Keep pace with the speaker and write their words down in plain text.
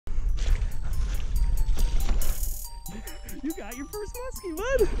You got your first muskie,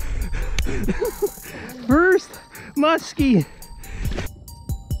 bud. First muskie.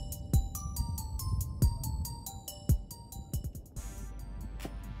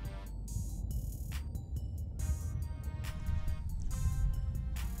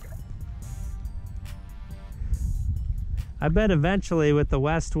 I bet eventually with the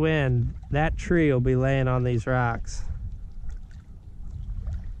west wind, that tree will be laying on these rocks.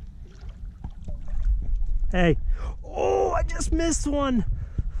 Hey, oh, I just missed one.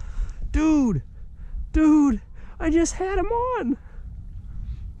 Dude, I just had him on.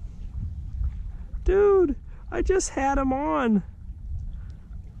 Dude, I just had him on.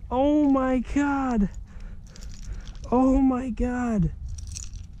 Oh my God. Oh my God.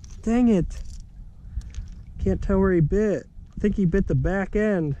 Dang it. Can't tell where he bit. I think he bit the back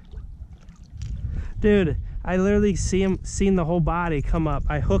end. Dude, I literally seen the whole body come up.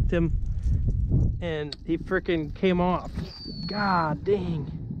 I hooked him and he freaking came off. God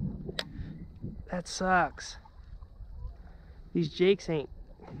dang. That sucks. These jakes ain't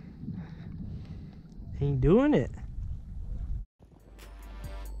doing it.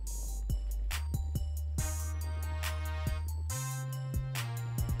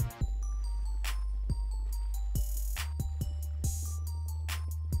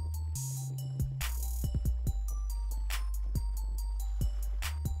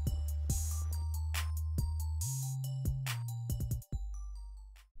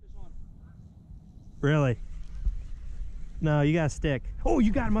 Really? No, you got a stick. Oh,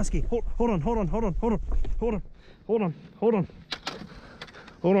 you got a muskie. Hold on.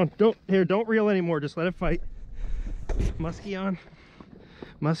 Don't reel anymore. Just let it fight. Muskie on.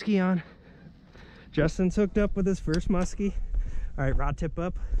 Muskie on. Justin's hooked up with his first muskie. All right, rod tip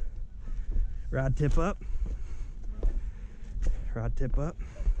up. Rod tip up. Rod tip up.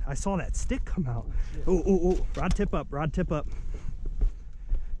 I saw that stick come out. Oh. Rod tip up. Rod tip up.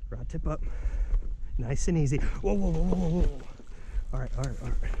 Rod tip up. Nice and easy. Whoa. All right.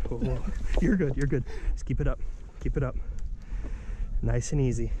 Whoa. You're good. Just keep it up. Nice and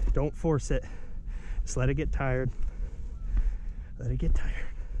easy. Don't force it. Just let it get tired. There he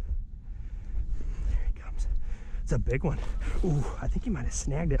comes. It's a big one. Ooh, I think you might have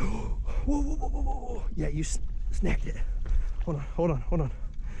snagged it. Whoa. Yeah, you snagged it. Hold on.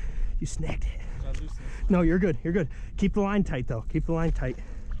 You snagged it. No, you're good. Keep the line tight though. Keep the line tight.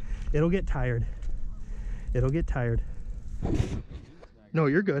 It'll get tired. No,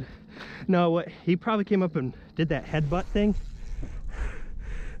 you're good. No, what he probably came up and did that headbutt thing.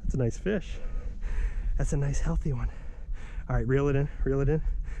 That's a nice fish. That's a nice healthy one. All right, reel it in.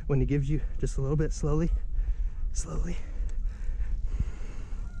 When he gives you just a little bit, slowly.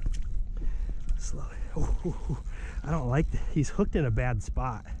 Ooh. I don't like that. He's hooked in a bad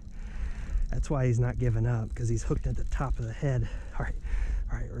spot. That's why he's not giving up, because he's hooked at the top of the head. All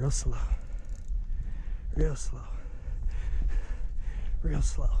right, real slow.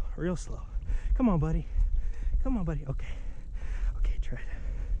 Come on, buddy. Okay, try it.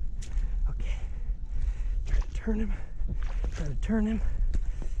 Okay. Try to turn him.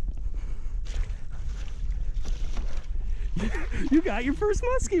 You got your first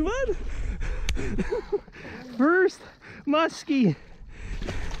muskie, bud. First muskie.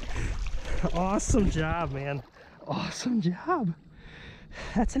 Awesome job, man. Awesome job.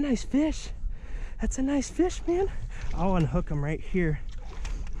 That's a nice fish. Man. I'll unhook him right here.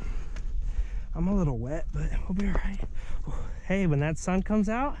 I'm a little wet, but we'll be all right. Hey, when that sun comes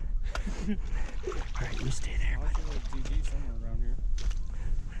out, all right, you stay there.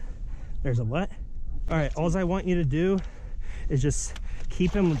 There's a what? All right, all I want you to do is just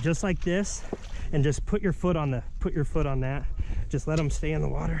keep him just like this, and just put your foot on that. Just let him stay in the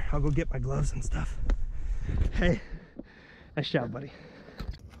water. I'll go get my gloves and stuff. Hey, nice job, buddy.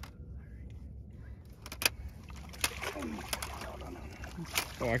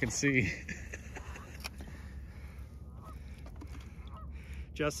 Oh, I can see.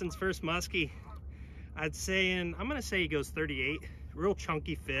 Justin's first muskie. I'm gonna say he goes 38. Real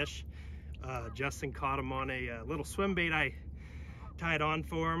chunky fish. Justin caught him on a little swim bait I tied on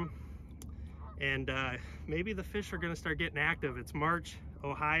for him. And maybe the fish are gonna start getting active. It's March,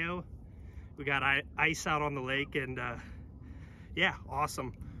 Ohio. We got ice out on the lake, and yeah,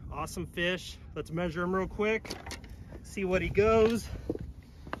 awesome fish. Let's measure him real quick, see what he goes.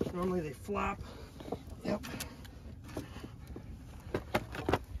 Normally they flop. Yep.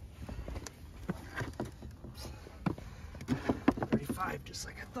 Oops. 35, just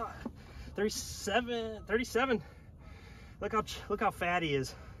like I thought. 37. Look how fat he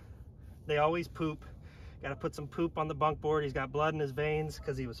is. They always poop. Got to put some poop on the bunk board. He's got blood in his veins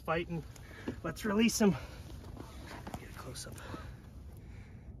because he was fighting. Let's release him. Get a close up.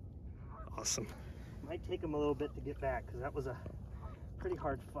 Awesome. Might take him a little bit to get back because that was a pretty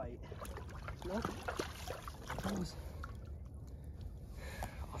hard fight. Nope. That was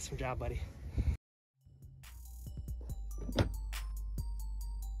awesome job, buddy.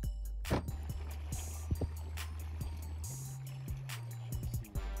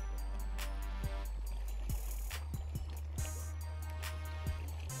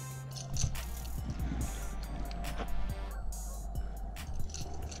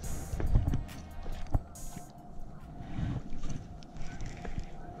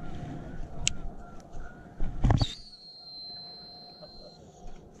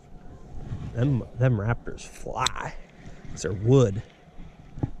 Them raptors fly. They're wood.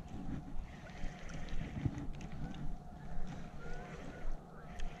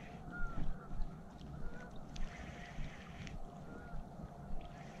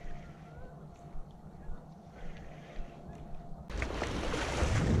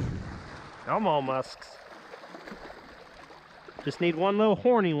 Come on, musks. Just need one little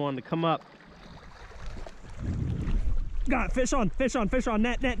horny one to come up. Got it. Fish on, fish on, fish on.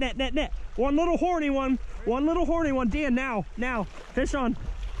 Net, net, net, net, net. One little horny one. One little horny one. Dan, now. Fish on.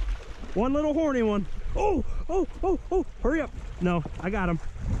 One little horny one. Oh, oh, oh, oh. Hurry up. No, I got him.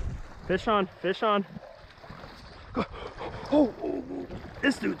 Fish on, fish on. Oh, oh, oh.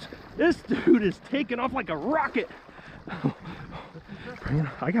 This dude is taking off like a rocket. Bring it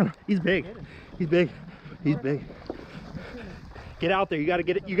on. I got him. He's big. He's big. He's big. Get out there. You gotta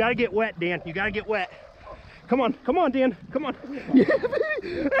get it. You gotta get wet, Dan. You gotta get wet. Come on, Dan, come on. Yeah,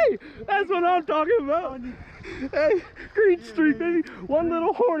 hey, that's what I'm talking about. Hey, green streak, baby. One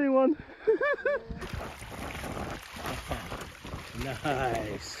little horny one.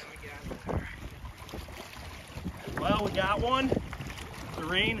 Nice. Well, we got one. The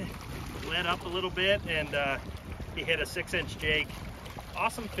rain let up a little bit, and he hit a 6-inch jake.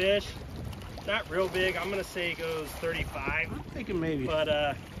 Awesome fish. Not real big. I'm gonna say he goes 35. I'm thinking maybe.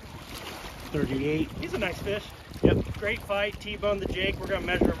 But 38. He's a nice fish. Yep. Great fight. T-boned the jake. We're gonna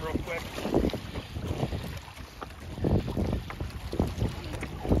measure him real quick.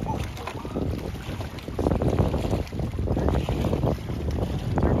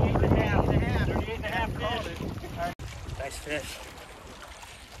 Nice fish.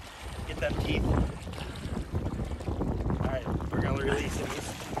 Get them teeth. All right, we're gonna release him.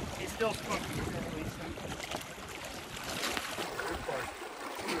 He's still spunky. We're gonna release him.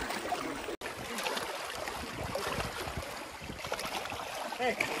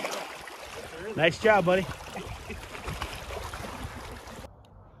 Hey. Nice job, buddy.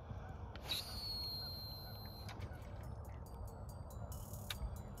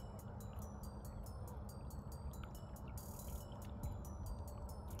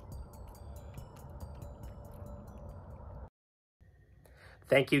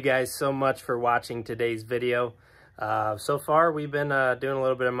 Thank you guys so much for watching today's video. So far, we've been doing a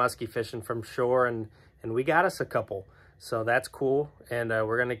little bit of musky fishing from shore, and we got us a couple. So that's cool, and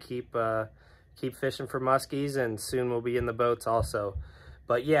we're gonna keep fishing for muskies, and soon we'll be in the boats also.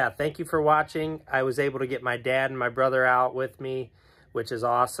 But yeah, thank you for watching. I was able to get my dad and my brother out with me, which is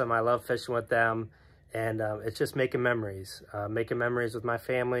awesome. I love fishing with them, and it's just making memories with my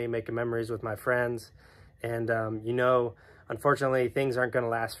family, making memories with my friends, and you know, unfortunately, things aren't gonna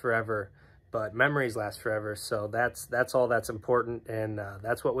last forever, but memories last forever. So that's all that's important, and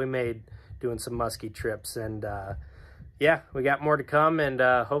that's what we made doing some musky trips. And yeah, we got more to come, and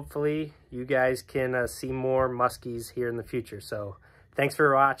hopefully you guys can see more muskies here in the future. So thanks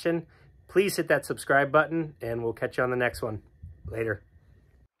for watching. Please hit that subscribe button, and we'll catch you on the next one. Later.